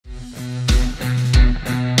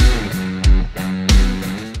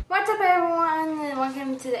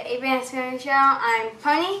the Avants Family Show. I'm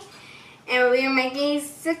Pony, and we are making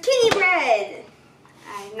zucchini bread.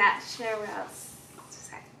 I'm not sure what else to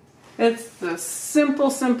say. It's the simple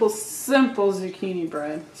zucchini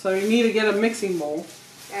bread. So you need to get a mixing bowl.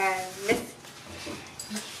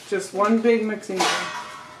 Just one big mixing bowl.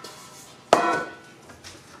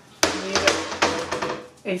 You need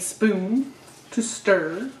a spoon to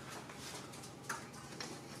stir.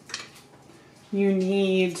 You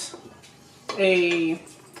need a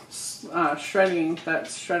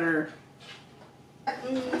shredder.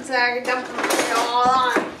 So I can dump it all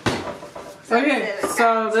on. Okay,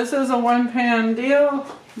 so this is a one-pan deal.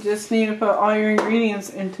 You just need to put all your ingredients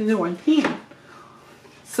into the one pan.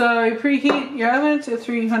 So you preheat your oven to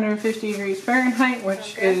 350 degrees Fahrenheit,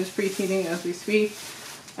 which is preheating as we speak.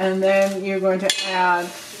 And then you're going to add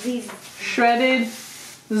these shredded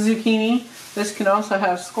zucchini. This can also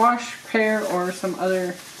have squash, pear, or some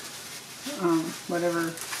other,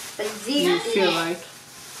 whatever you feel like.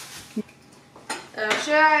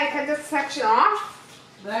 Should I cut this section off?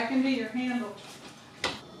 That can be your handle.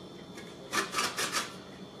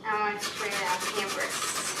 I want to straight out hamburgers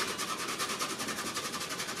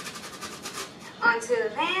onto the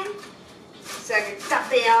pan so I can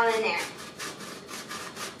dump it all in there.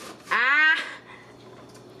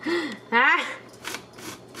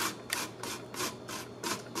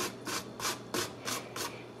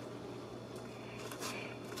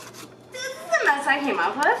 This is the mess I came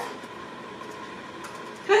up with.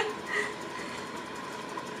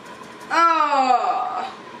 Oh.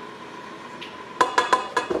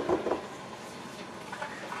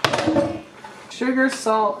 Sugar,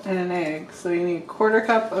 salt, and an egg. So you need a 1/4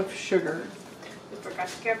 cup of sugar. We forgot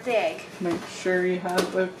to grab the egg. Make sure you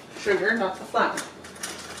have the sugar, not the flour.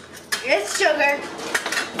 It's sugar.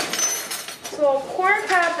 So a 1/4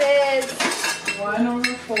 cup is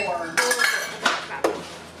 1/4.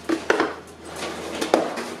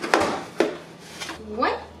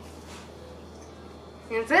 One.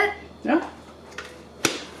 That's it. Yeah.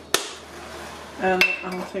 And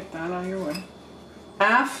I'll take that on your way.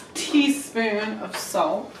 1/2 teaspoon of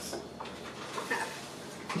salt.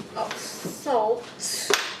 Oh, salt.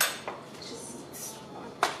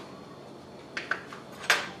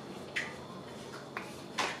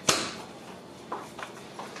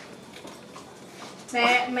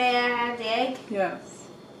 May I have the egg? Yes.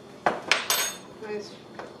 Nice.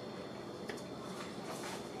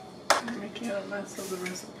 Making a mess of the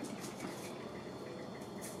recipe.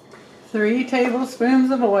 3 tablespoons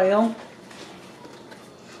of oil.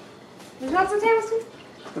 There's lots of tablespoons?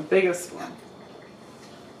 The biggest one.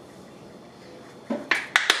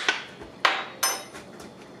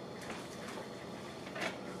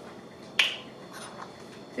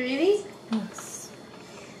 Three of these? Yes.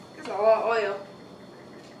 That's a lot of oil.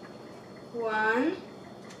 1.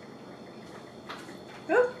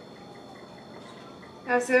 Oh.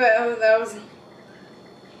 That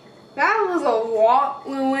was a lot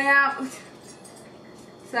when we went out.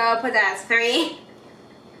 So I'll put that as 3.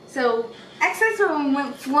 So excess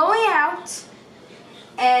went flowing out,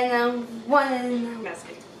 and 1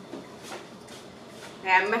 recipe.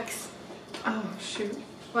 Yeah, mix. Oh shoot.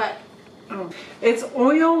 What? Oh, it's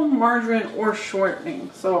oil, margarine, or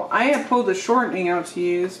shortening. So I had pulled the shortening out to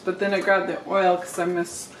use, but then I grabbed the oil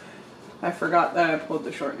because I forgot that I pulled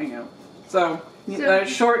the shortening out. So the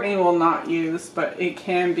shortening will not use, but it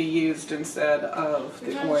can be used instead of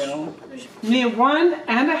the oil. You need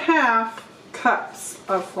 1.5 cups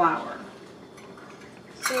of flour.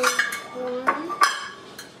 So 1.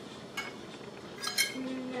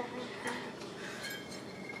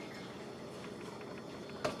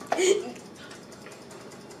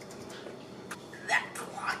 That's a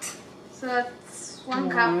lot. So that's 1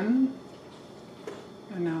 cup. 1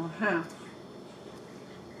 and now 1/2.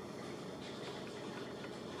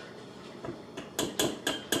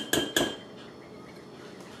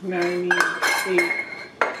 Now you need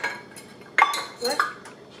a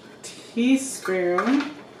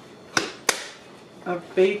teaspoon of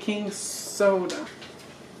baking soda.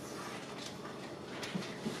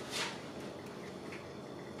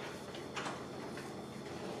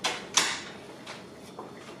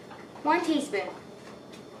 One teaspoon.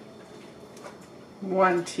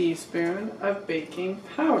 1 teaspoon of baking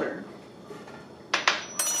powder.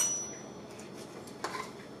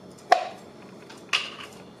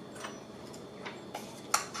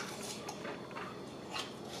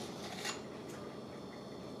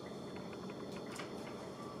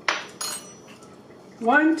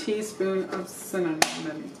 One teaspoon of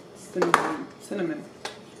cinnamon. Cinnamon.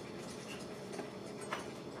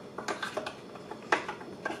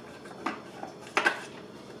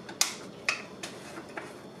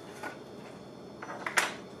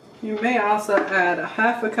 You may also add a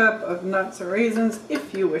half a cup of nuts or raisins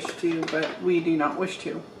if you wish to, but we do not wish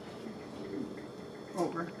to.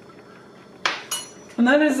 Over. And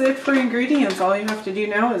that is it for ingredients. All you have to do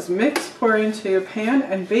now is mix, pour into a pan,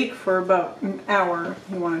 and bake for about an hour.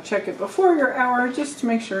 You want to check it before your hour just to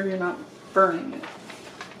make sure you're not burning it.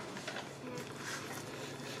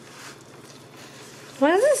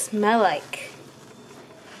 What does it smell like?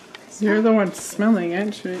 You're the one smelling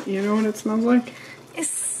it. You know what it smells like? It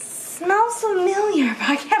smells familiar, but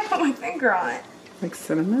I can't put my finger on it. Like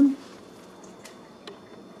cinnamon?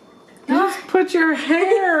 Just put your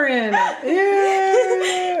hair in it.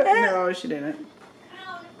 Yeah. No, she didn't.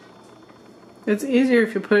 It's easier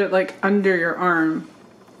if you put it like under your arm.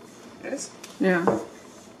 Yes? Yeah.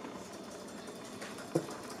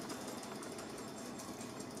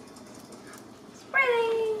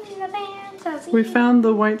 Spreading the fantasy. We found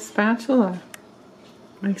the white spatula.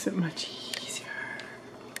 Makes it much easier.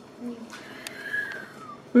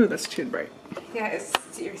 Ooh, that's too bright. Yeah, it's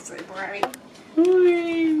seriously bright.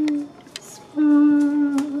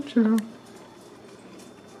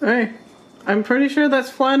 Hey, I'm pretty sure that's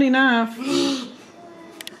flat enough.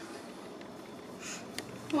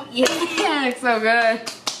 Yeah, it's so good.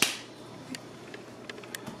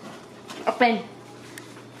 Open.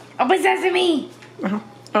 Open sesame.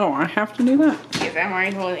 Oh, I have to do that. Yes, I'm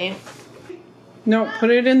already holding. No, put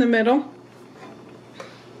it in the middle.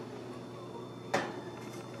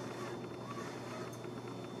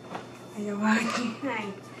 I know why.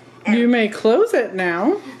 You may close it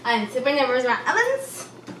now. I'm super nervous about ovens.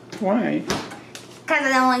 Why? Because I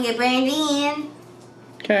don't want to get burned in.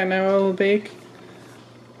 Okay, now I will bake.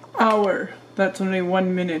 Hour. That's only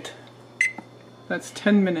 1 minute. That's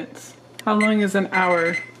 10 minutes. How long is an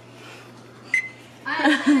hour?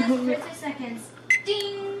 30 seconds.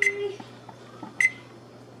 Ding!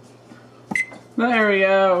 There we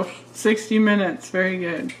go. 60 minutes. Very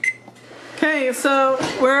good. Okay, so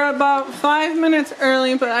we're about 5 minutes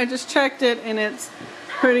early, but I just checked it and it's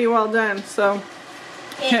pretty well done. So,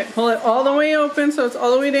 okay, pull it all the way open so it's all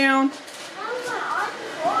the way down.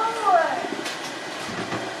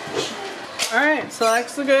 Alright, so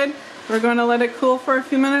that's good. We're going to let it cool for a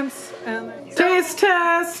few minutes. And then taste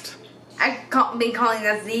test! I can't be calling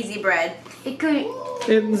this easy bread. It could.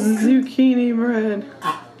 It's zucchini bread.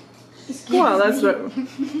 Well, that's what.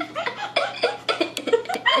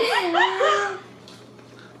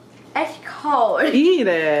 It's cold. Eat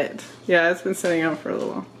it! Yeah, it's been sitting out for a little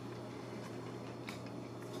while.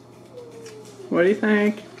 What do you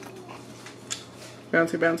think?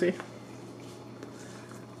 Bouncy, bouncy.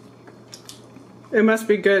 It must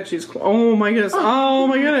be good. She's cool. Oh my goodness. Oh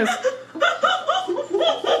my goodness.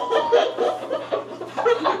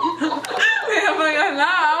 Oh my god,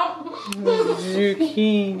 now.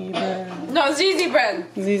 Zucchini bread. No, Zizi bread.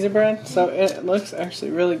 Zizi bread. So it looks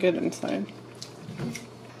actually really good inside.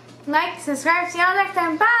 Like, subscribe, see y'all next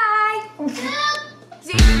time. Bye.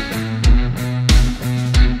 See you.